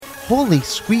holy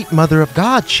sweet mother of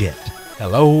God shit.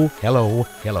 Hello.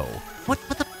 What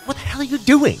the hell are you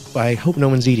doing? I hope no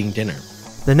one's eating dinner.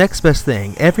 The Next Best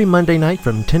Thing, every Monday night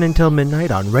from 10 until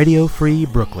midnight on Radio Free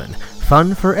Brooklyn.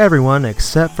 Fun for everyone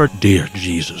except for... Dear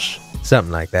Jesus.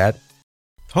 Something like that.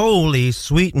 Holy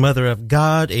sweet mother of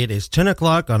God, it is 10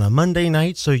 o'clock on a Monday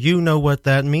night, so you know what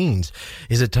that means.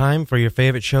 Is it time for your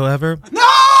favorite show ever? No!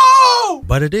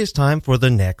 But it is time for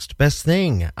The Next Best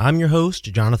Thing. I'm your host,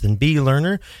 Jonathan B.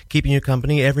 Lerner, keeping you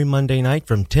company every Monday night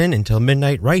from 10 until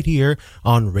midnight right here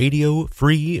on Radio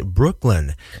Free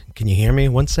Brooklyn. Can you hear me?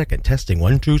 1 second. Testing.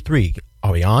 1, 2, 3.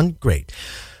 Are we on? Great.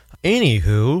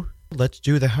 Anywho, let's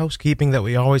do the housekeeping that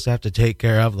we always have to take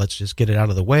care of. Let's just get it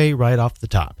out of the way right off the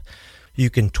top.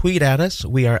 You can tweet at us.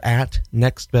 We are at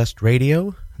Next Best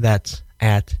Radio. That's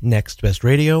at Next Best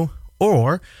Radio.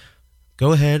 Or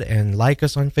go ahead and like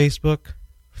us on Facebook.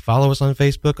 Follow us on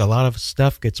Facebook. A lot of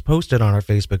stuff gets posted on our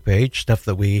Facebook page. Stuff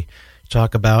that we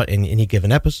talk about in any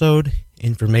given episode.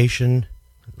 Information,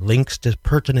 links to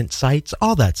pertinent sites,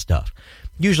 all that stuff.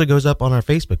 Usually goes up on our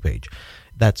Facebook page.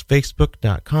 That's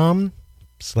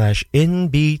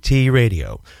facebook.com/NBT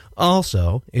Radio.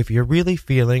 Also, if you're really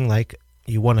feeling like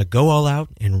you want to go all out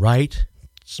and write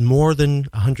more than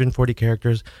 140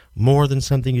 characters, more than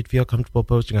something you'd feel comfortable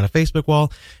posting on a Facebook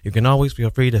wall, you can always feel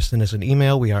free to send us an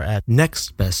email. We are at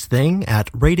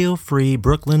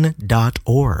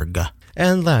nextbestthing@radiofreebrooklyn.org.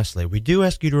 And lastly, we do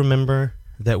ask you to remember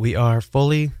that we are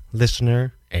fully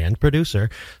listener and producer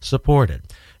supported.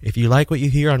 If you like what you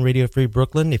hear on Radio Free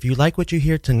Brooklyn, if you like what you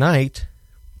hear tonight,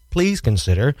 please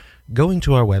consider going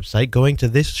to our website, going to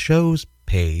this show's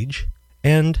page,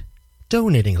 and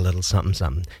donating a little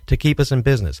something to keep us in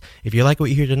business. If you like what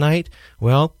you hear tonight,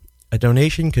 well, a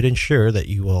donation could ensure that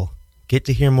you will get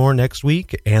to hear more next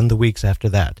week and the weeks after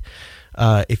that.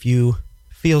 If you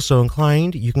feel so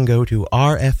inclined, you can go to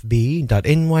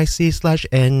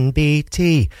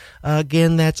rfb.nyc/nbt.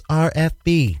 Again, that's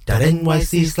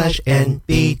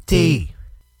rfb.nyc/nbt.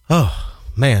 Oh,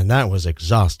 man, that was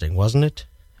exhausting, wasn't it?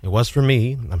 It was for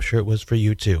me. I'm sure it was for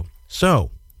you, too.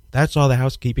 So, that's all the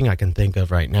housekeeping I can think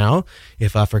of right now.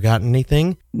 If I've forgotten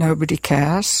anything... Nobody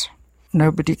cares.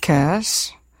 Nobody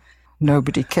cares.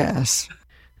 Nobody cares.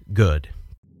 Good.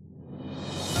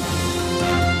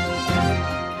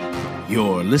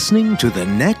 You're listening to The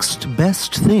Next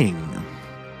Best Thing.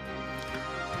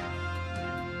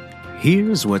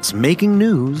 Here's what's making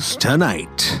news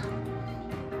tonight.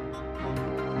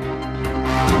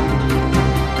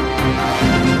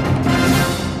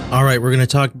 All right, we're going to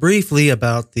talk briefly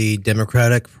about the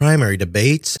Democratic primary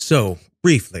debates. So,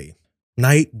 briefly,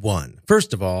 night one.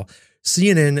 First of all,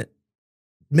 CNN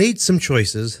made some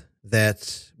choices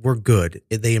that were good.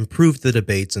 They improved the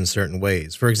debates in certain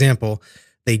ways. For example,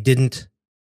 they didn't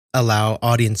allow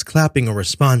audience clapping or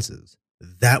responses.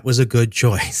 That was a good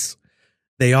choice.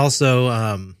 They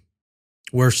also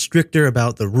were stricter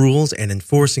about the rules and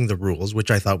enforcing the rules,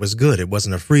 which I thought was good. It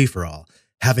wasn't a free-for-all.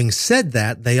 Having said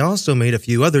that, they also made a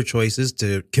few other choices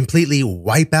to completely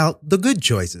wipe out the good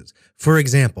choices. For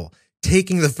example,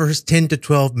 taking the first 10 to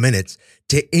 12 minutes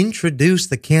to introduce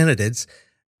the candidates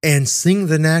and sing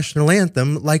the national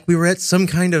anthem like we were at some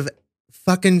kind of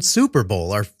fucking Super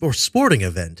Bowl or sporting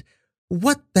event.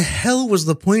 What the hell was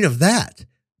the point of that?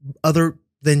 Other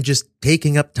than just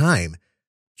taking up time.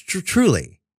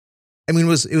 Truly. I mean, it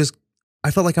was,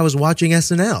 I felt like I was watching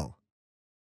SNL.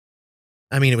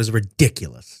 I mean, it was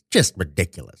ridiculous. Just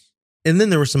ridiculous. And then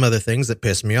there were some other things that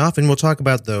pissed me off, and we'll talk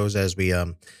about those as we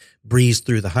breeze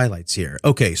through the highlights here.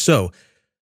 Okay, so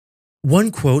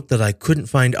one quote that I couldn't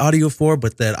find audio for,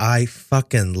 but that I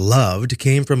fucking loved,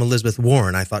 came from Elizabeth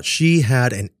Warren. I thought she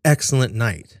had an excellent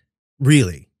night.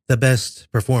 Really, the best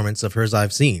performance of hers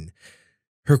I've seen.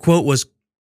 Her quote was,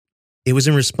 it was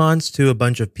in response to a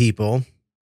bunch of people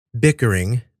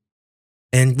bickering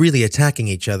and really attacking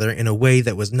each other in a way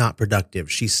that was not productive.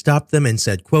 She stopped them and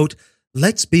said, quote,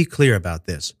 "Let's be clear about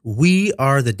this. We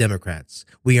are the Democrats.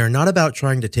 We are not about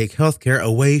trying to take health care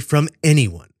away from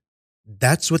anyone.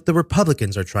 That's what the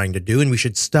Republicans are trying to do, and we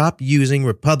should stop using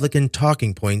Republican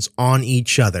talking points on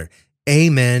each other."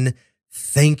 Amen.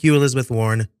 Thank you, Elizabeth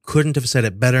Warren. Couldn't have said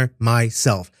it better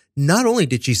myself. Not only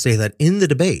did she say that in the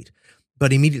debate,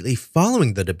 but immediately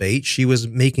following the debate, she was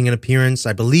making an appearance,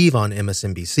 I believe, on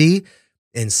msnbc,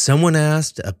 and someone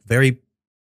asked a very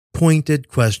pointed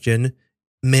question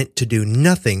meant to do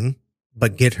nothing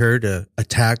but get her to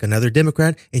attack another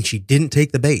Democrat, and she didn't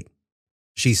take the bait.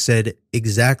 She said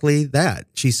exactly that.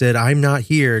 She said, "I'm not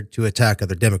here to attack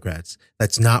other Democrats.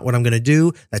 That's not what I'm going to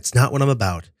do. That's not what I'm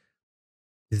about."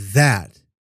 That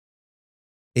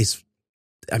is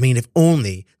I mean, if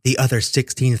only the other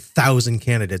 16,000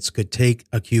 candidates could take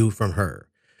a cue from her.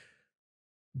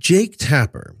 Jake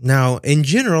Tapper. Now, in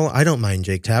general, I don't mind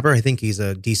Jake Tapper. I think he's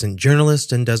a decent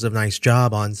journalist and does a nice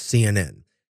job on CNN.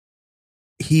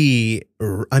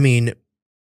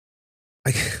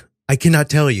 I cannot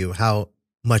tell you how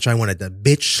much I wanted to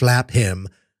bitch slap him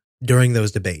during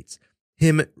those debates.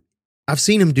 I've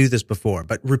seen him do this before,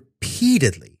 but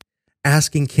repeatedly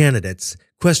asking candidates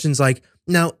questions like,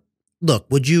 now, look,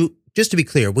 just to be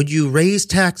clear, would you raise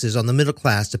taxes on the middle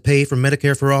class to pay for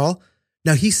Medicare for all?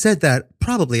 Now, he said that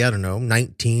probably,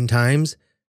 19 times,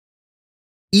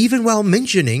 even while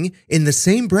mentioning in the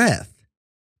same breath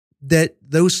that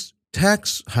those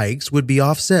tax hikes would be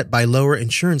offset by lower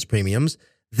insurance premiums.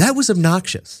 That was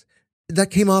obnoxious. That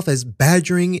came off as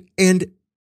badgering, and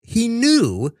he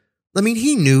knew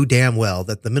damn well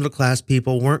that the middle class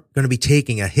people weren't going to be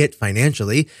taking a hit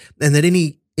financially, and that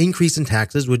any increase in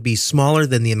taxes would be smaller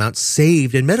than the amount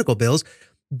saved in medical bills.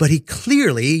 But he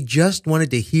clearly just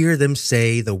wanted to hear them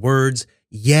say the words,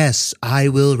 yes, I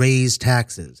will raise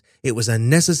taxes. It was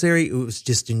unnecessary.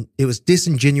 It was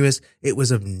disingenuous. It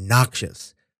was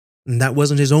obnoxious. And that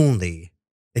wasn't his only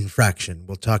infraction.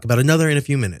 We'll talk about another in a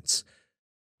few minutes.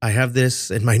 I have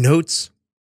this in my notes,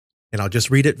 and I'll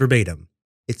just read it verbatim.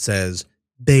 It says,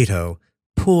 Beto,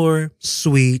 poor,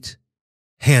 sweet,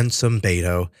 handsome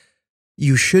Beto.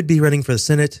 You should be running for the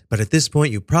Senate, but at this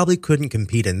point, you probably couldn't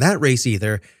compete in that race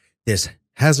either. This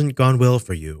hasn't gone well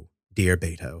for you, dear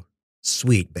Beto.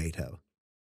 Sweet Beto.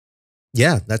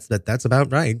 Yeah, that's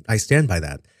about right. I stand by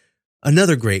that.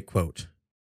 Another great quote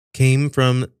came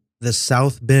from the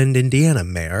South Bend, Indiana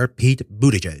mayor, Pete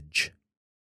Buttigieg.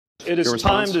 It is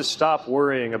time to stop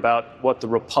worrying about what the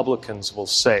Republicans will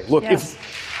say. Look, yes.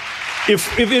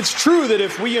 if it's true that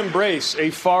if we embrace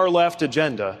a far-left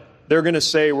agenda, they're going to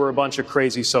say we're a bunch of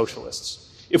crazy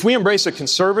socialists. If we embrace a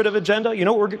conservative agenda, you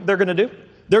know what they're going to do?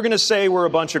 They're going to say we're a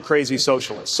bunch of crazy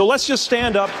socialists. So let's just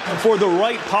stand up for the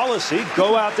right policy,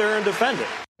 go out there and defend it.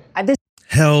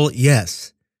 Hell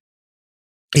yes.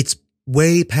 It's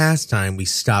way past time we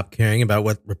stop caring about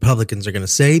what Republicans are going to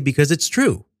say, because it's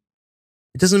true.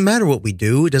 It doesn't matter what we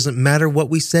do. It doesn't matter what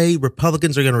we say.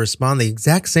 Republicans are going to respond the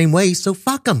exact same way, so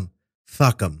fuck them.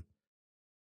 Fuck them.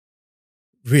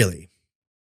 Really.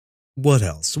 What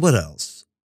else?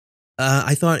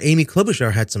 I thought Amy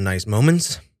Klobuchar had some nice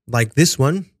moments, like this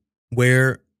one,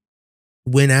 where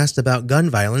when asked about gun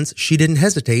violence, she didn't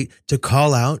hesitate to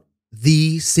call out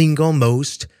the single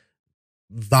most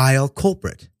vile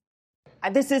culprit.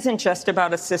 This isn't just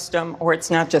about a system, or it's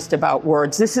not just about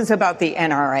words. This is about the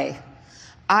NRA.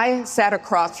 I sat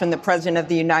across from the President of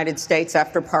the United States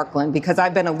after Parkland because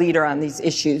I've been a leader on these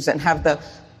issues and have the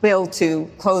bill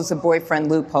to close the boyfriend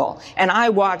loophole. And I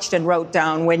watched and wrote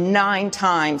down when 9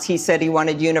 times he said he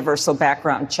wanted universal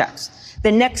background checks.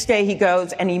 The next day he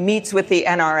goes and he meets with the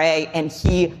NRA and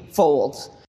he folds.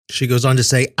 She goes on to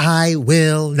say, I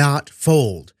will not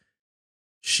fold.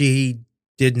 She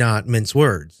did not mince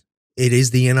words. It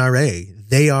is the NRA.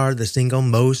 They are the single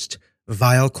most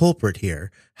vile culprit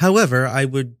here. However, I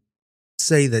would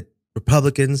say that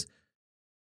Republicans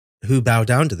who bow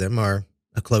down to them are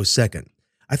a close second.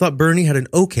 I thought Bernie had an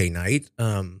okay night.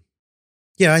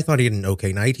 I thought he had an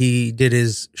okay night. He did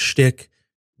his shtick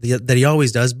that he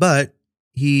always does, but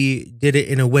he did it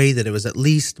in a way that it was at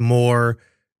least more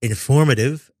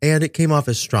informative, and it came off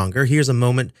as stronger. Here's a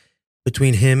moment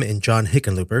between him and John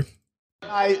Hickenlooper.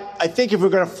 I think if we're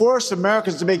going to force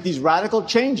Americans to make these radical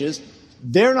changes,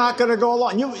 they're not going to go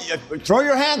along. You throw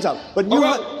your hands up, but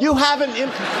you haven't.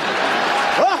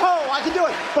 I can do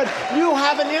it. But you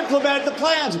haven't implemented the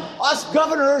plans. Us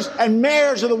governors and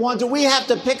mayors are the ones that we have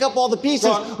to pick up all the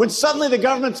pieces when suddenly the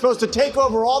government's supposed to take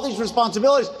over all these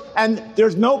responsibilities and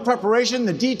there's no preparation.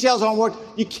 The details aren't work.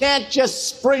 You can't just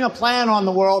spring a plan on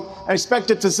the world and expect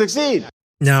it to succeed.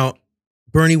 Now,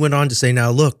 Bernie went on to say,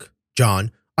 now look,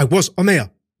 John, I was a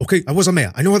mayor. Okay, I was a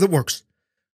mayor. I know how that works.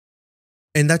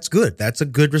 And that's good. That's a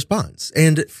good response.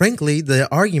 And frankly, the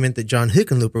argument that John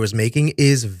Hickenlooper was making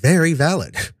is very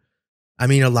valid. I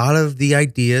mean, a lot of the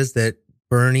ideas that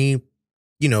Bernie,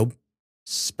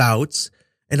 spouts,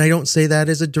 and I don't say that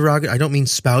as a derogatory, I don't mean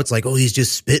spouts like, oh, he's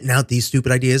just spitting out these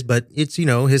stupid ideas, but it's,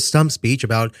 his stump speech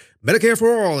about Medicare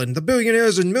for all and the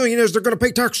billionaires and millionaires, they're going to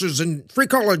pay taxes and free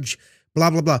college, blah,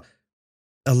 blah, blah.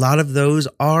 A lot of those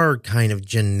are kind of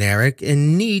generic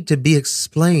and need to be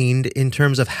explained in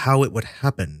terms of how it would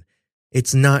happen.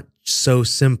 It's not so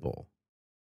simple.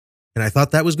 And I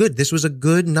thought that was good. This was a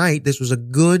good night. This was a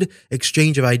good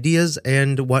exchange of ideas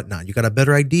and whatnot. You got a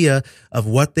better idea of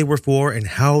what they were for and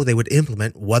how they would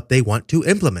implement what they want to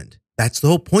implement. That's the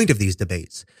whole point of these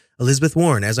debates. Elizabeth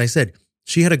Warren, as I said,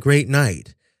 She had a great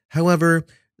night. However,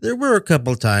 there were a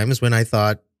couple times when I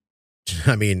thought,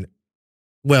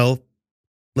 well,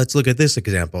 let's look at this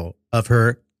example of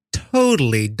her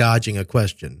totally dodging a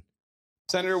question.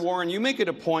 Senator Warren, you make it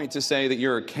a point to say that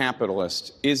you're a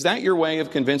capitalist. Is that your way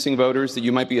of convincing voters that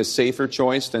you might be a safer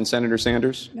choice than Senator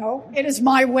Sanders? No, it is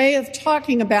my way of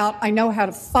talking about I know how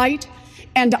to fight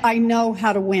and I know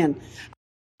how to win.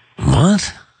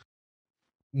 What?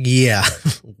 Yeah.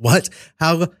 What?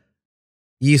 How?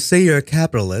 You say you're a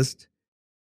capitalist.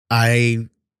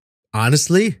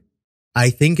 Honestly, I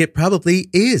think it probably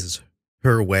is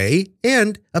her way,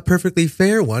 and a perfectly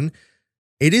fair one.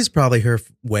 It is probably her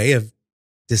way of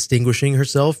distinguishing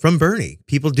herself from Bernie.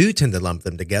 People do tend to lump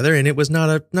them together, and it was not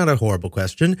a horrible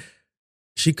question.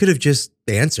 She could have just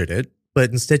answered it,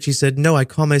 but instead she said, "No, I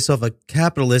call myself a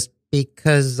capitalist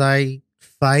because I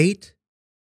fight."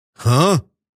 Huh?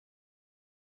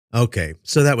 Okay,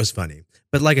 so that was funny.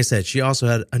 But like I said, she also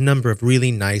had a number of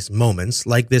really nice moments,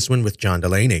 like this one with John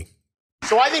Delaney.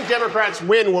 So I think Democrats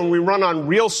win when we run on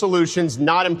real solutions,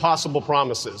 not impossible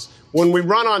promises. When we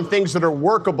run on things that are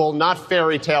workable, not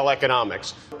fairy tale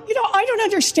economics. You know, I don't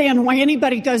understand why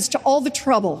anybody goes to all the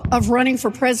trouble of running for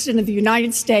president of the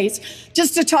United States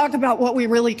just to talk about what we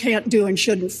really can't do and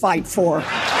shouldn't fight for.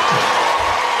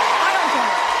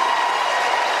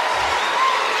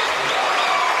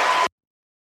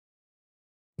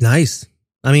 Nice.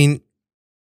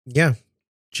 Yeah,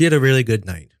 she had a really good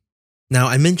night. Now,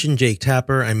 I mentioned Jake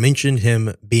Tapper. I mentioned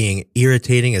him being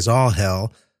irritating as all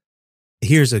hell.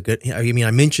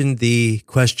 I mentioned the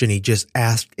question he just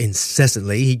asked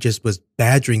incessantly. He just was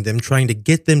badgering them, trying to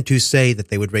get them to say that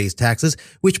they would raise taxes,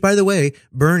 which, by the way,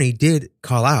 Bernie did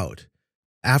call out.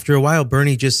 After a while,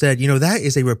 Bernie just said, that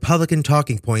is a Republican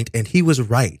talking point, and he was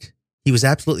right. He was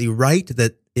absolutely right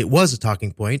that it was a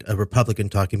talking point, a Republican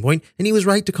talking point, and he was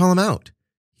right to call him out.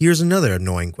 Here's another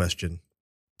annoying question.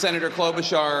 Senator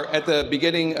Klobuchar, at the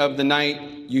beginning of the night,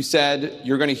 you said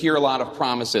you're going to hear a lot of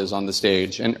promises on the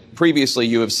stage. And previously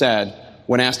you have said,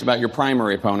 when asked about your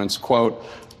primary opponents, quote,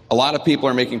 "A lot of people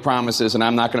are making promises, and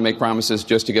I'm not going to make promises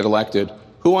just to get elected."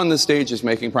 Who on the stage is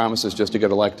making promises just to get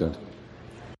elected?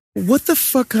 What the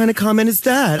fuck kind of comment is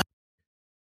that?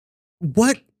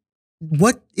 What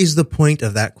is the point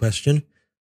of that question?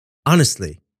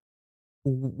 Honestly,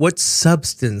 what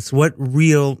substance, what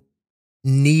real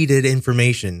needed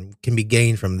information can be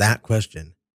gained from that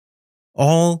question?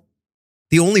 The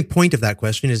only point of that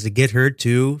question is to get her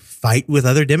to fight with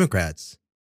other Democrats.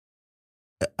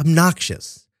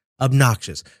 Obnoxious.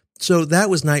 So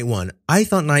that was night one. I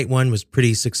thought night one was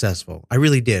pretty successful. I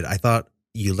really did. I thought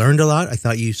you learned a lot. I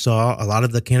thought you saw a lot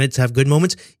of the candidates have good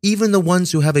moments, even the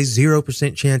ones who have a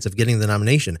 0% chance of getting the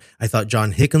nomination. I thought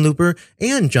John Hickenlooper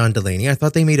and John Delaney, I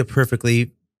thought they made a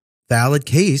perfectly valid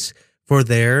case for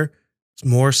their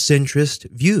more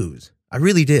centrist views. I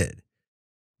really did.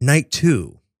 Night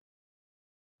two,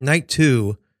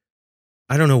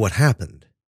 I don't know what happened.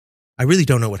 I really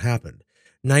don't know what happened.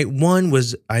 Night one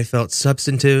was, I felt,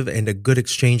 substantive and a good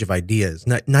exchange of ideas.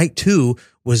 Night two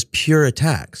was pure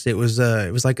attacks. It was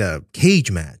like a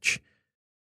cage match,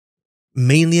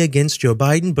 mainly against Joe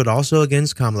Biden, but also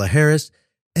against Kamala Harris.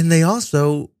 And it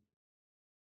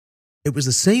was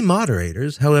the same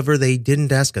moderators. However, they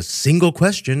didn't ask a single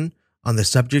question on the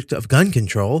subject of gun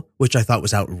control, which I thought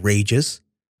was outrageous.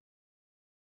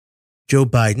 Joe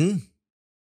Biden,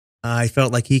 I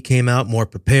felt like he came out more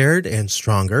prepared and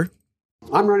stronger.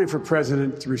 I'm running for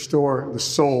president to restore the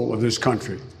soul of this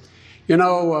country. We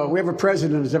have a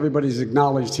president, as everybody's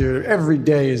acknowledged here, every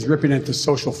day is ripping at the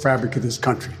social fabric of this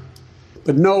country.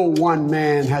 But no one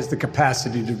man has the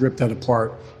capacity to rip that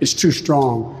apart. It's too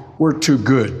strong. We're too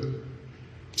good.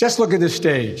 Just look at this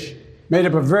stage, made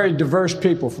up of very diverse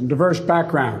people from diverse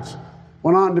backgrounds,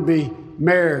 went on to be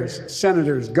mayors,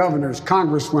 senators, governors,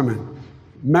 congresswomen,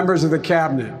 members of the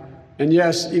cabinet, and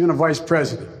yes, even a vice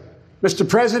president. Mr.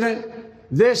 President,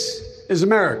 this is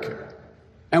America,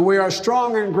 and we are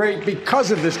strong and great because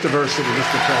of this diversity,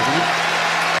 Mr.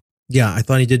 President. Yeah, I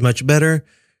thought he did much better.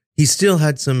 He still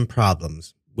had some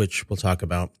problems, which we'll talk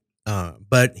about.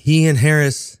 But he and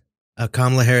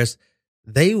Kamala Harris,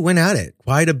 they went at it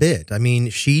quite a bit.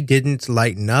 She didn't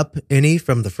lighten up any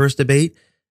from the first debate,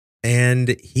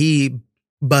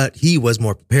 but he was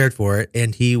more prepared for it,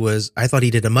 and I thought he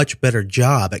did a much better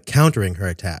job at countering her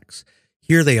attacks.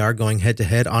 Here they are going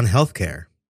head-to-head on health care.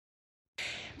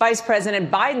 Vice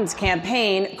President Biden's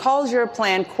campaign calls your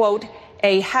plan, quote,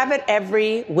 a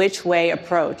have-it-every-which-way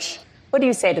approach. What do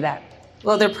you say to that?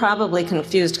 Well, they're probably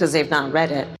confused because they've not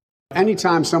read it.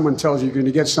 Anytime someone tells you you're going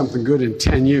to get something good in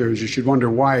 10 years, you should wonder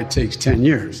why it takes 10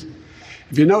 years.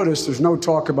 If you notice, there's no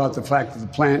talk about the fact that the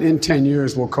plan in 10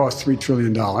 years will cost $3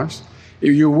 trillion.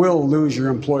 You will lose your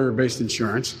employer-based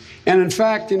insurance. And in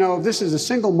fact, this is the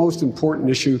single most important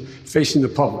issue facing the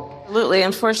public. Absolutely.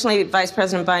 Unfortunately, Vice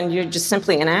President Biden, you're just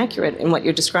simply inaccurate in what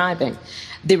you're describing.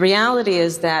 The reality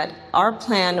is that our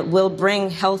plan will bring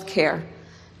health care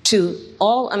to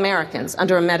all Americans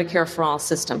under a Medicare for All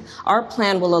system. Our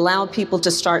plan will allow people to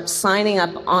start signing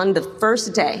up on the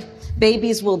first day.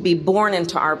 Babies will be born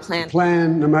into our plan. The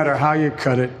plan, no matter how you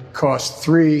cut it, costs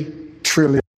 $3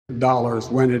 trillion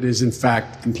when it is in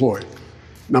fact employed.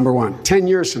 Number one, 10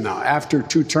 years from now, after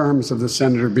 2 terms of the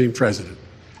senator being president,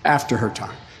 after her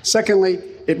time. Secondly,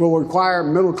 it will require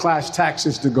middle-class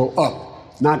taxes to go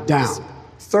up, not down.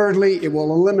 Thirdly, it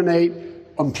will eliminate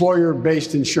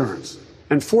employer-based insurance.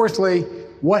 And fourthly,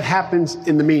 what happens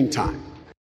in the meantime?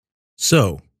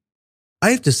 So, I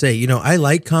have to say, I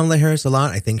like Kamala Harris a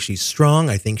lot. I think she's strong.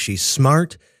 I think she's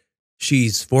smart.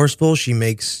 She's forceful. She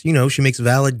makes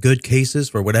valid, good cases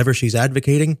for whatever she's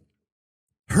advocating.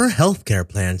 Her healthcare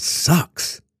plan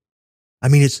sucks.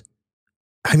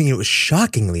 It was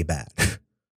shockingly bad.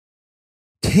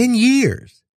 10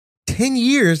 years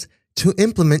to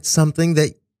implement something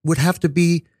that would have to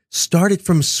be started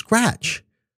from scratch.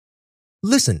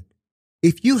 Listen,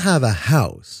 if you have a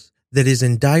house that is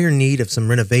in dire need of some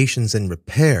renovations and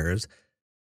repairs,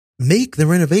 make the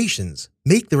renovations,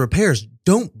 make the repairs.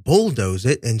 Don't bulldoze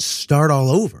it and start all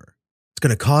over. It's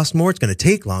going to cost more. It's going to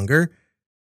take longer.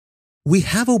 We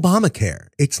have Obamacare.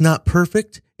 It's not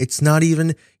perfect. It's not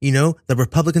even, the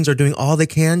Republicans are doing all they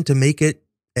can to make it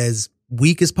as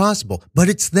weak as possible, but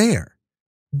it's there.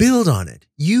 Build on it.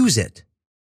 Use it.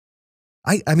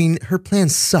 Her plan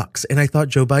sucks, and I thought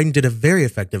Joe Biden did a very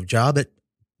effective job at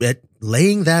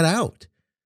laying that out.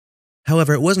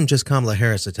 However, it wasn't just Kamala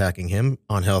Harris attacking him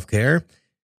on healthcare,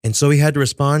 and so he had to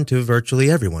respond to virtually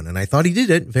everyone, and I thought he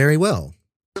did it very well.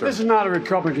 This is not a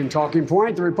Republican talking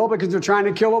point. The Republicans are trying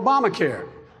to kill Obamacare.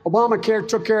 Obamacare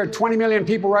took care of 20 million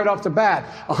people right off the bat,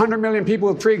 100 million people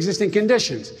with pre-existing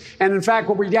conditions. And in fact,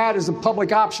 what we had is a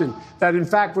public option that in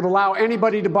fact would allow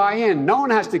anybody to buy in. No one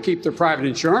has to keep their private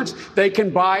insurance. They can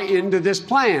buy into this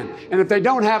plan. And if they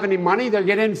don't have any money, they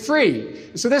get in free.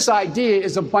 So this idea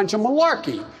is a bunch of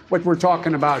malarkey, what we're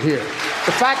talking about here.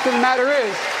 The fact of the matter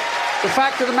is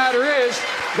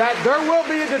that there will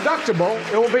be a deductible.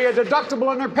 It will be a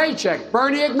deductible in their paycheck.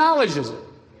 Bernie acknowledges it.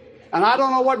 And I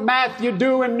don't know what math you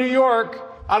do in New York.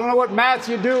 I don't know what math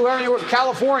you do in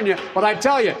California. But I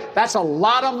tell you, that's a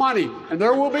lot of money. And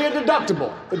there will be a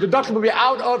deductible. The deductible will be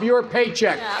out of your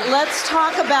paycheck. Yeah, let's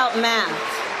talk about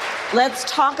math. Let's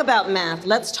talk about math.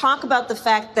 Let's talk about the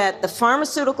fact that the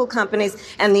pharmaceutical companies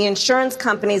and the insurance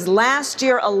companies last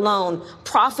year alone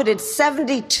profited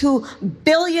 $72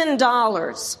 billion.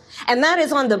 And that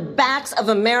is on the backs of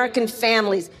American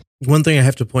families. One thing I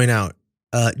have to point out,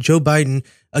 Joe Biden,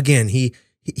 again, he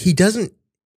doesn't,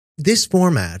 this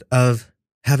format of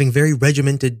having very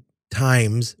regimented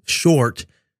times, short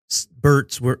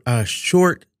spurts,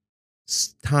 short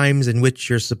times in which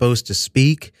you're supposed to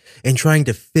speak and trying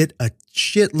to fit a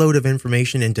shitload of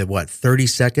information into 30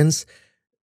 seconds.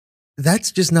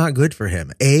 That's just not good for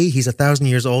him. A, he's 1,000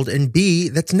 years old, and B,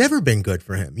 that's never been good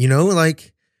for him.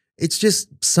 It's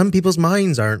just some people's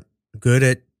minds aren't good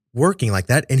at working like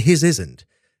that, and his isn't.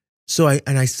 So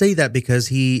I say that because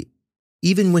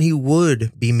even when he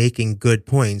would be making good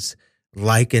points,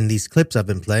 like in these clips I've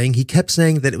been playing, he kept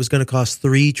saying that it was going to cost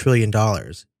 $3 trillion.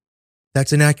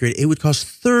 That's inaccurate. It would cost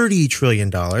 $30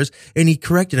 trillion. And he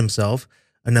corrected himself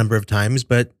a number of times,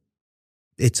 but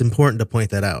it's important to point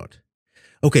that out.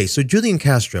 Okay, so Julian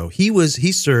Castro,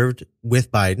 he served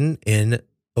with Biden in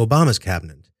Obama's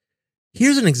cabinet.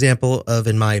 Here's an example of,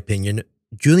 in my opinion,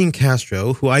 Julian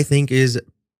Castro, who I think is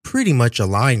pretty much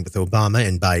aligned with Obama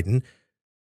and Biden.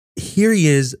 Here he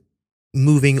is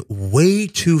moving way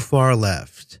too far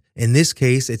left. In this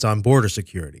case, it's on border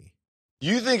security.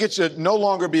 You think it should no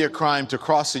longer be a crime to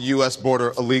cross the U.S.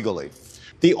 border illegally?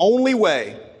 The only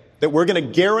way that we're going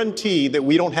to guarantee that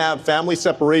we don't have family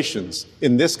separations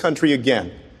in this country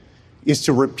again is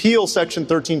to repeal Section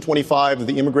 1325 of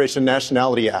the Immigration and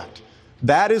Nationality Act.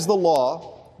 That is the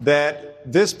law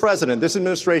that this president, this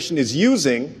administration is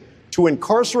using to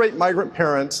incarcerate migrant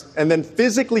parents and then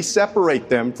physically separate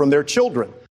them from their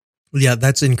children. Yeah,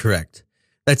 that's incorrect.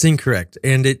 That's incorrect.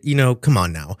 And come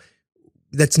on now.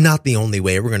 That's not the only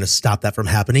way we're going to stop that from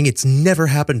happening. It's never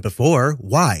happened before.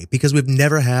 Why? Because we've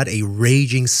never had a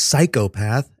raging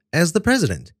psychopath as the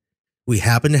president. We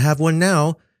happen to have one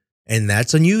now, and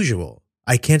that's unusual.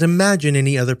 I can't imagine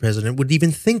any other president would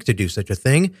even think to do such a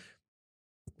thing.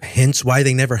 Hence why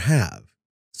they never have.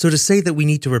 So to say that we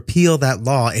need to repeal that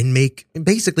law and make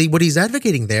basically what he's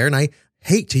advocating there, and I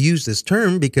hate to use this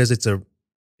term because it's a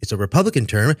Republican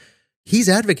term, he's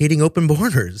advocating open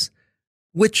borders,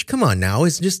 which, come on now,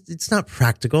 it's not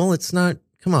practical. It's not,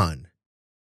 come on.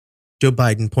 Joe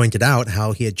Biden pointed out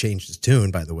how he had changed his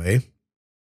tune, by the way.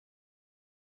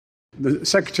 The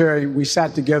secretary, we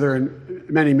sat together in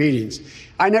many meetings.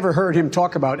 I never heard him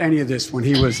talk about any of this when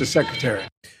he was the secretary.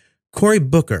 Cory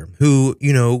Booker, who,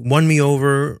 won me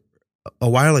over a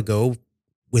while ago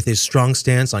with his strong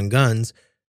stance on guns,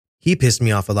 he pissed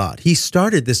me off a lot. He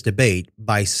started this debate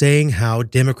by saying how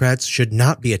Democrats should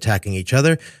not be attacking each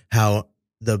other, how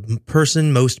the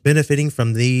person most benefiting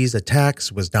from these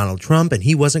attacks was Donald Trump, and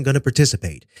he wasn't going to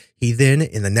participate. He then,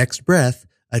 in the next breath,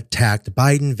 attacked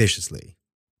Biden viciously.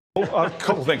 A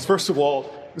couple things. First of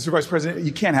all, Mr. Vice President,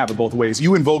 you can't have it both ways.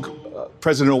 You invoke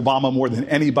President Obama more than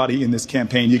anybody in this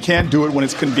campaign. You can't do it when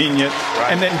it's convenient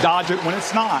and then dodge it when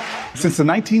it's not. Since the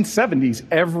 1970s,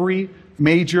 every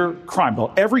major crime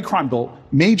bill,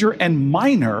 major and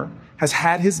minor, has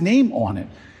had his name on it.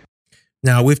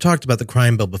 Now, we've talked about the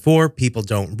crime bill before. People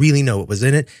don't really know what was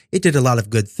in it. It did a lot of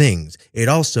good things. It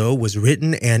also was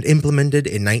written and implemented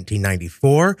in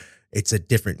 1994. It's a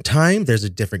different time. There's a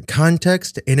different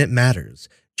context, and it matters.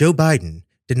 Joe Biden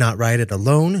did not write it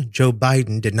alone. Joe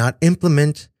Biden did not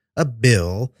implement a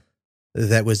bill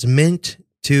that was meant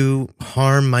to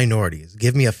harm minorities.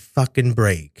 Give me a fucking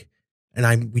break.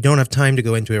 And we don't have time to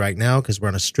go into it right now because we're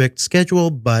on a strict schedule,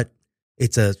 but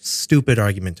it's a stupid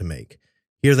argument to make.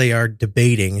 Here they are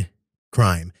debating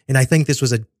crime. And I think this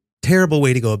was a terrible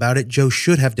way to go about it. Joe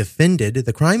should have defended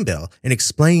the crime bill and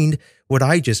explained what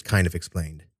I just kind of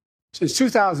explained. Since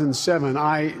 2007,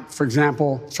 I, for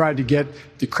example, tried to get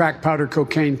the crack powder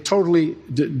cocaine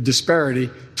disparity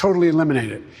totally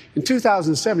eliminated. In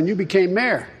 2007, you became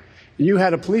mayor. And you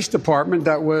had a police department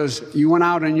you went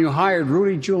out and you hired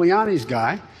Rudy Giuliani's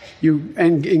guy. You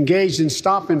engaged in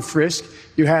stop and frisk.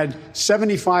 You had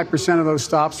 75% of those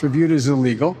stops reviewed as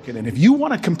illegal. And if you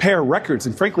want to compare records,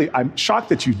 and frankly, I'm shocked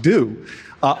that you do,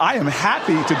 I am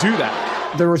happy to do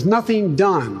that. There was nothing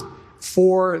done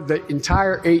for the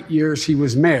entire 8 years he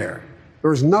was mayor. There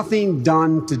was nothing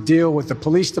done to deal with the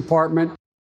police department.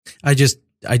 I just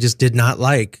did not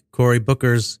like Cory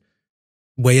Booker's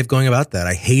way of going about that.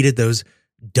 I hated those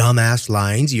dumbass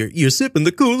lines. You're sipping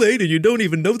the Kool-Aid and you don't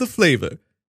even know the flavor.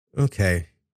 Okay.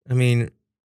 I mean,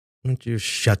 why don't you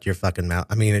shut your fucking mouth?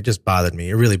 I mean, it just bothered me.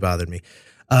 It really bothered me.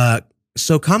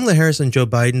 So Kamala Harris and Joe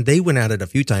Biden, they went at it a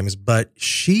few times, but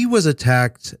she was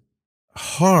attacked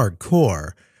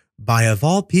hardcore by, of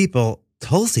all people,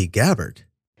 Tulsi Gabbard.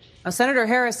 Now, Senator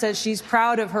Harris says she's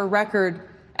proud of her record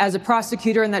as a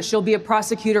prosecutor and that she'll be a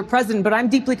prosecutor president, but I'm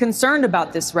deeply concerned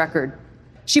about this record.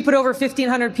 She put over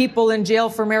 1,500 people in jail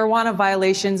for marijuana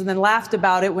violations and then laughed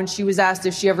about it when she was asked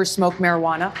if she ever smoked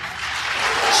marijuana.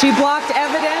 She blocked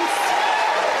evidence.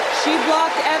 She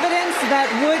blocked evidence that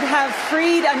would have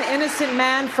freed an innocent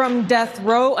man from death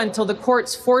row until the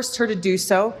courts forced her to do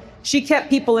so. She kept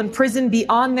people in prison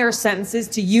beyond their sentences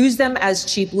to use them as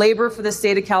cheap labor for the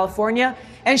state of California.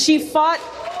 And she fought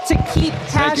to keep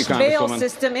cash bail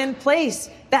system in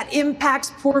place that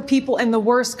impacts poor people in the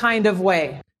worst kind of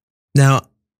way. Now,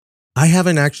 I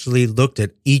haven't actually looked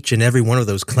at each and every one of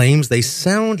those claims. They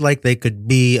sound like they could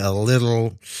be a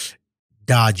little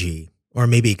dodgy or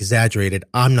maybe exaggerated.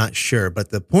 I'm not sure.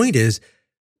 But the point is,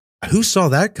 who saw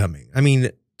that coming? I mean,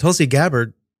 Tulsi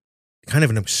Gabbard, kind of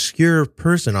an obscure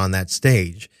person on that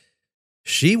stage,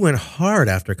 she went hard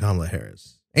after Kamala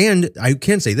Harris. And I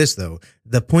can say this, though.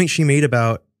 The point she made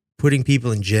about putting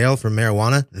people in jail for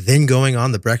marijuana, then going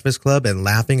on the Breakfast Club and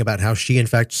laughing about how she, in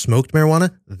fact, smoked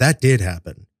marijuana, that did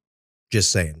happen.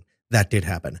 Just saying, that did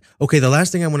happen. Okay, the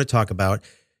last thing I want to talk about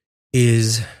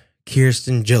is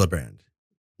Kirsten Gillibrand,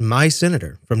 my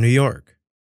senator from New York.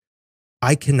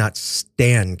 I cannot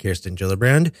stand Kirsten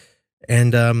Gillibrand,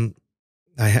 and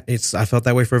I felt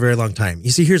that way for a very long time.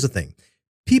 You see, here's the thing.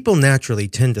 People naturally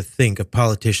tend to think of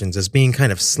politicians as being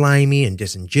kind of slimy and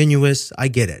disingenuous. I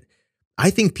get it.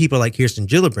 I think people like Kirsten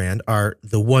Gillibrand are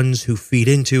the ones who feed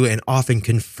into and often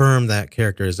confirm that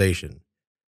characterization.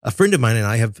 A friend of mine and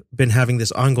I have been having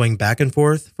this ongoing back and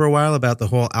forth for a while about the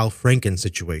whole Al Franken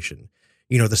situation.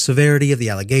 You know, the severity of the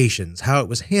allegations, how it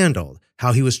was handled,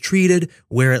 how he was treated,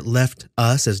 where it left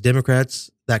us as Democrats,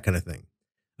 that kind of thing.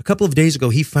 A couple of days ago,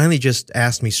 he finally just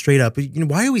asked me straight up,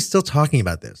 why are we still talking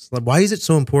about this? Like, why is it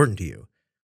so important to you?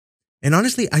 And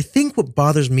honestly, I think what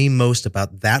bothers me most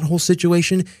about that whole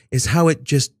situation is how it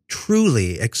just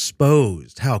truly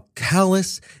exposed how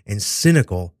callous and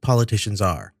cynical politicians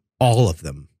are. All of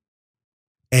them.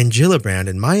 And Gillibrand,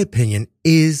 in my opinion,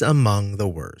 is among the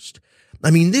worst.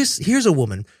 I mean, here's a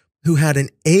woman who had an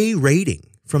A rating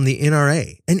from the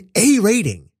NRA,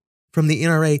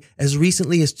 as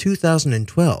recently as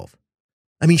 2012.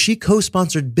 I mean, she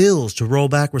co-sponsored bills to roll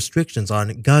back restrictions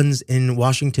on guns in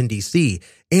Washington, D.C.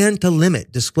 and to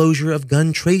limit disclosure of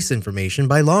gun trace information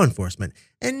by law enforcement.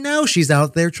 And now she's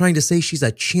out there trying to say she's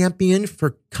a champion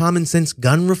for common sense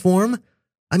gun reform.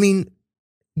 I mean,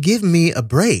 give me a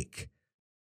break.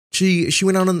 She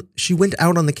went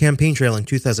out on the campaign trail in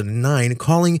 2009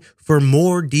 calling for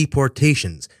more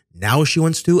deportations. Now she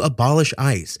wants to abolish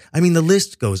ICE. I mean, the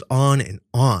list goes on and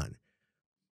on.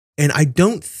 And I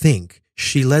don't think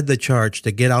she led the charge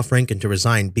to get Al Franken to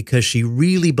resign because she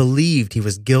really believed he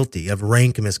was guilty of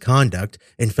rank misconduct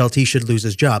and felt he should lose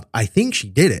his job. I think she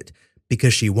did it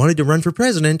because she wanted to run for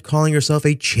president, calling herself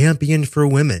a champion for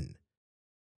women.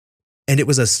 And it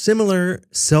was a similar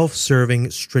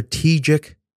self-serving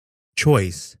strategic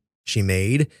choice she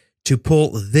made to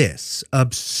pull this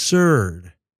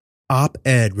absurd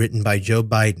op-ed written by Joe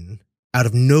Biden out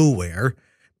of nowhere,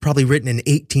 probably written in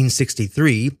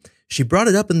 1863. She brought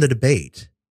it up in the debate.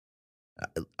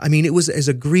 I mean, it was as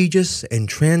egregious and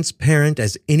transparent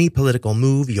as any political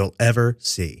move you'll ever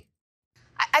see.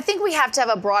 I think we have to have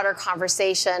a broader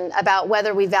conversation about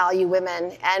whether we value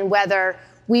women and whether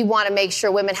we want to make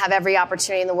sure women have every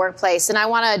opportunity in the workplace. And I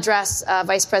want to address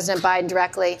Vice President Biden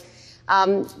directly.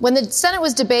 When the Senate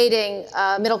was debating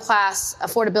middle-class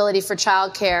affordability for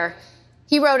childcare,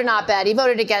 he wrote an op-ed. He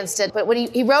voted against it. But what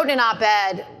he wrote in an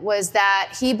op-ed was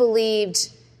that he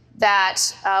believed that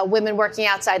women working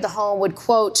outside the home would,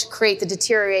 quote, create the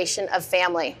deterioration of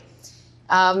family.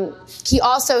 He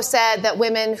also said that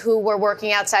women who were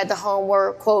working outside the home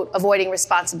were, quote, avoiding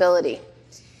responsibility.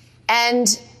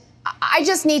 And I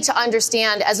just need to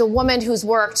understand, as a woman who's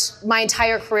worked my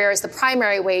entire career as the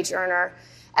primary wage earner,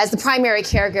 as the primary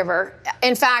caregiver.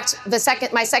 In fact,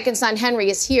 my second son, Henry,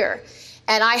 is here.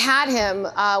 And I had him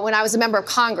when I was a member of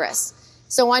Congress.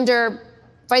 So under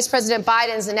Vice President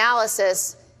Biden's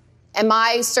analysis, am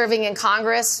I serving in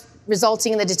Congress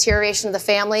resulting in the deterioration of the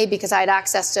family because I had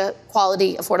access to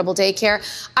quality, affordable daycare?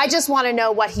 I just want to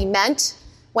know what he meant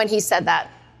when he said that.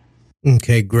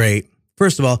 Okay, great.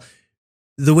 First of all,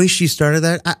 the way she started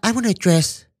that, I want to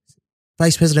address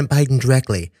Vice President Biden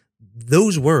directly.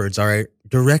 Those words are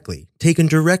taken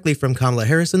directly from Kamala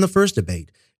Harris in the first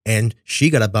debate. And she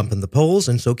got a bump in the polls,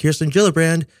 and so Kirsten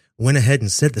Gillibrand went ahead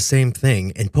and said the same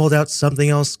thing and pulled out something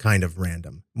else kind of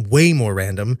random, way more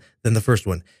random than the first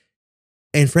one.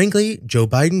 And frankly, Joe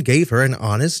Biden gave her an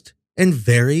honest and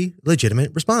very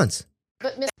legitimate response.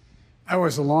 That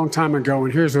was a long time ago,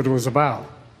 and here's what it was about.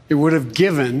 It would have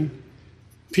given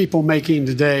people making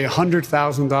today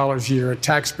 $100,000 a year a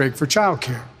tax break for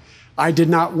childcare. I did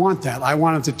not want that. I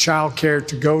wanted the child care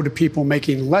to go to people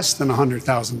making less than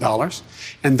 $100,000,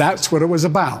 and that's what it was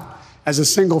about. As a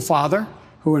single father,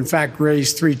 who in fact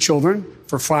raised 3 children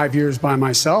for 5 years by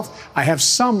myself, I have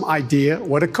some idea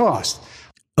what it cost.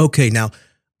 Okay, now,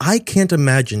 I can't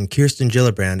imagine Kirsten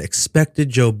Gillibrand expected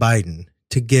Joe Biden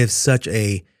to give such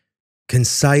a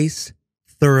concise,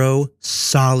 thorough,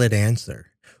 solid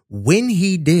answer. When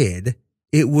he did,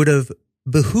 it would have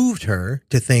behooved her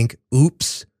to think,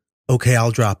 oops, okay,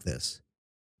 I'll drop this.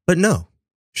 But no,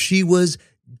 she was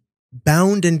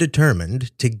bound and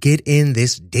determined to get in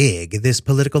this dig, this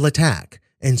political attack.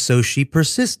 And so she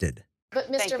persisted.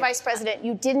 But Mr. Vice President,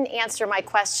 you didn't answer my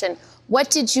question. What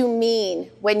did you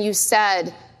mean when you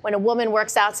said when a woman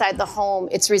works outside the home,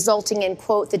 it's resulting in,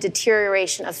 quote, the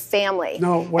deterioration of family?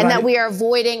 No, that we are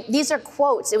avoiding, these are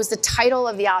quotes. It was the title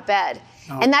of the op-ed.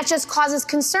 No. And that just causes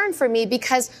concern for me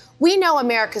because we know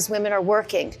America's women are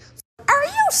working. Are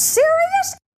you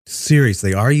serious?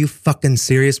 Seriously, are you fucking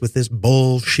serious with this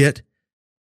bullshit?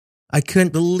 I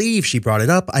couldn't believe she brought it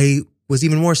up. I was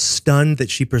even more stunned that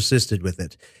she persisted with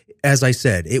it. As I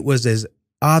said, it was as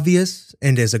obvious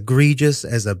and as egregious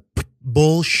as a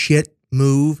bullshit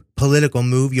move, political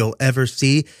move you'll ever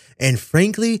see. And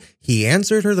frankly, he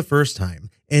answered her the first time.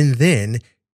 And then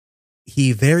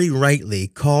he very rightly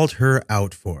called her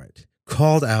out for it,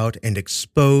 called out and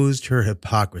exposed her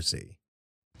hypocrisy.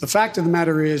 The fact of the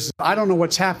matter is, I don't know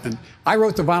what's happened. I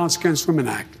wrote the Violence Against Women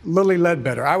Act, Lilly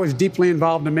Ledbetter. I was deeply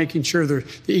involved in making sure the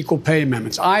equal pay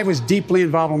amendments. I was deeply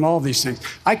involved in all these things.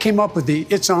 I came up with the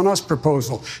It's On Us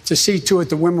proposal to see to it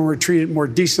that women were treated more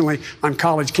decently on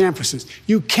college campuses.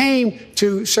 You came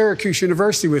to Syracuse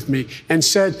University with me and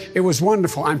said it was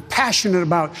wonderful. I'm passionate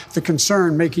about the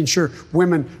concern, making sure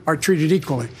women are treated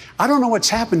equally. I don't know what's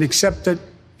happened except that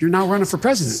you're now running for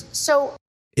president. So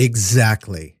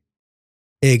Exactly.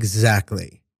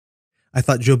 I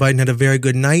thought Joe Biden had a very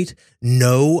good night.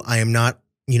 No, I am not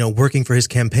working for his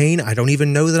campaign. I don't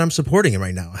even know that I'm supporting him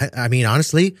right now. I mean,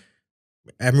 honestly,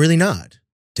 I'm really not.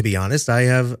 To be honest,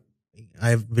 I've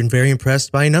been very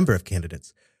impressed by a number of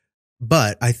candidates,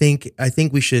 but I think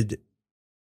we should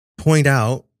point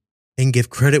out and give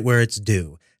credit where it's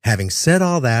due. Having said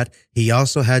all that, he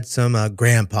also had some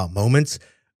grandpa moments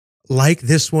like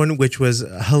this one, which was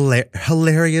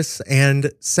hilarious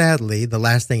and sadly the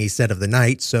last thing he said of the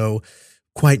night. So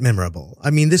quite memorable. I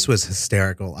mean, this was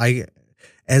hysterical.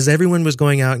 As everyone was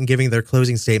going out and giving their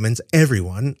closing statements,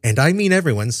 everyone, and I mean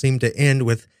everyone, seemed to end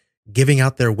with giving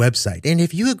out their website. And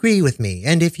if you agree with me,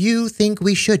 and if you think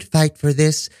we should fight for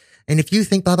this, and if you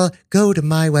think blah, blah, go to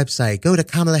my website, go to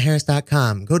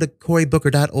KamalaHarris.com, go to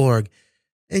CoryBooker.org.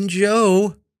 And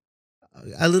Joe,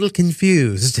 a little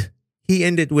confused, he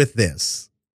ended with this.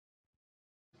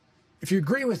 If you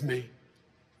agree with me,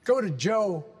 go to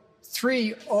Joe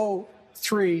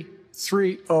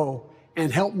 30330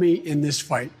 and help me in this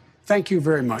fight. Thank you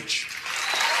very much.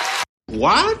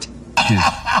 What?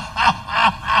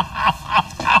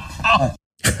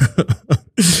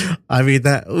 I mean,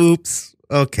 oops.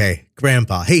 Okay,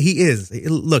 Grandpa. Hey,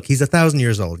 look, he's 1,000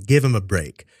 years old. Give him a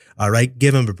break. All right,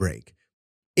 give him a break.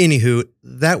 Anywho,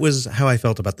 that was how I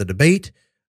felt about the debate.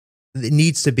 I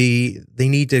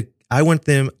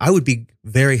would be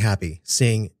very happy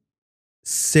seeing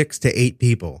 6 to 8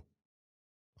 people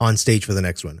on stage for the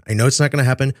next one. I know it's not going to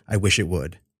happen. I wish it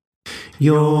would.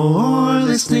 You're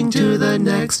listening to the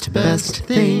next best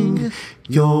thing.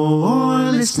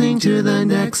 You're listening to the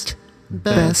next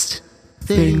best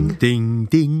thing. Ding,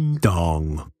 ding,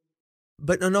 dong.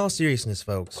 But in all seriousness,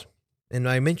 folks, and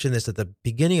I mention this at the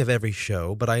beginning of every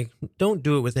show, but I don't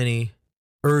do it with any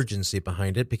urgency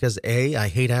behind it because A, I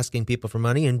hate asking people for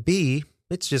money, and B,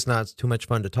 it's just not too much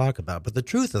fun to talk about. But the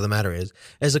truth of the matter is,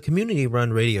 as a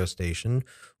community-run radio station,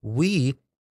 we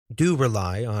do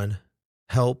rely on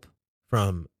help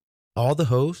from all the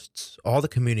hosts, all the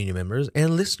community members,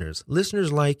 and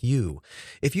listeners like you.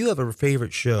 If you have a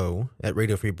favorite show at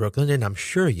Radio Free Brooklyn, and I'm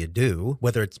sure you do,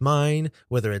 whether it's mine,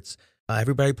 whether it's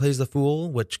Everybody Plays the Fool,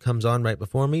 which comes on right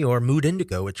before me, or Mood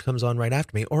Indigo, which comes on right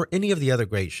after me, or any of the other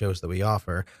great shows that we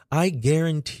offer, I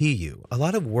guarantee you a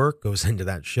lot of work goes into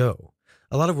that show.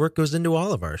 A lot of work goes into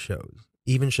all of our shows,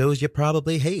 even shows you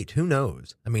probably hate. Who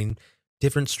knows? I mean,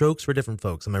 different strokes for different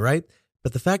folks. Am I right?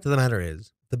 But the fact of the matter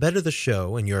is, the better the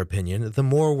show, in your opinion, the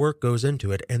more work goes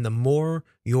into it, and the more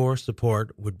your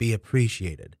support would be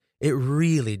appreciated. It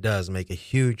really does make a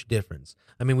huge difference.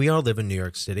 I mean, we all live in New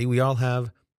York City. We all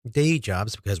have day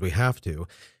jobs because we have to.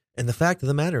 And the fact of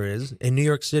the matter is, in New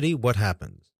York City, what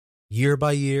happens? Year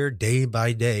by year, day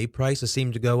by day, prices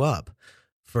seem to go up.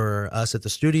 For us at the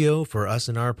studio, for us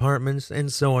in our apartments,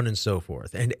 and so on and so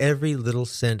forth. And every little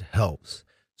cent helps.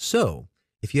 So,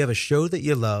 if you have a show that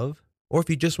you love, or if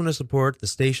you just want to support the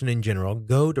station in general,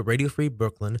 go to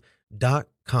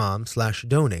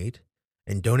radiofreebrooklyn.com/donate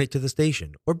and donate to the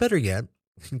station. Or better yet,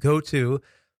 go to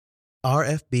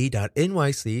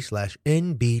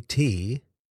rfb.nyc/nbt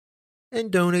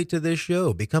and donate to this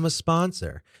show. Become a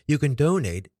sponsor. You can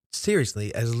donate,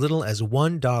 seriously, as little as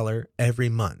 $1 every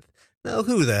month. Now,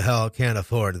 who the hell can't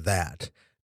afford that?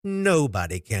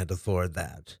 Nobody can't afford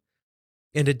that.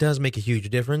 And it does make a huge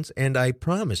difference, and I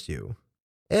promise you,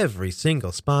 every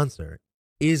single sponsor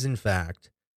is, in fact,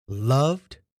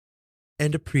 loved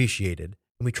and appreciated,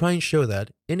 and we try and show that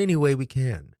in any way we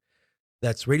can.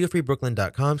 That's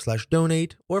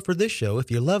radiofreebrooklyn.com/donate, or for this show,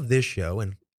 if you love this show,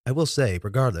 and I will say,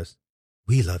 regardless,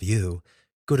 we love you,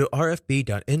 go to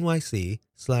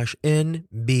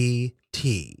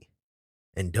rfb.nyc/nbt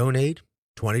and donate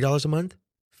 $20 a month,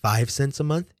 5 cents a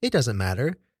month. It doesn't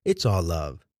matter. It's all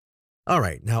love. All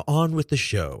right, now on with the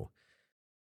show.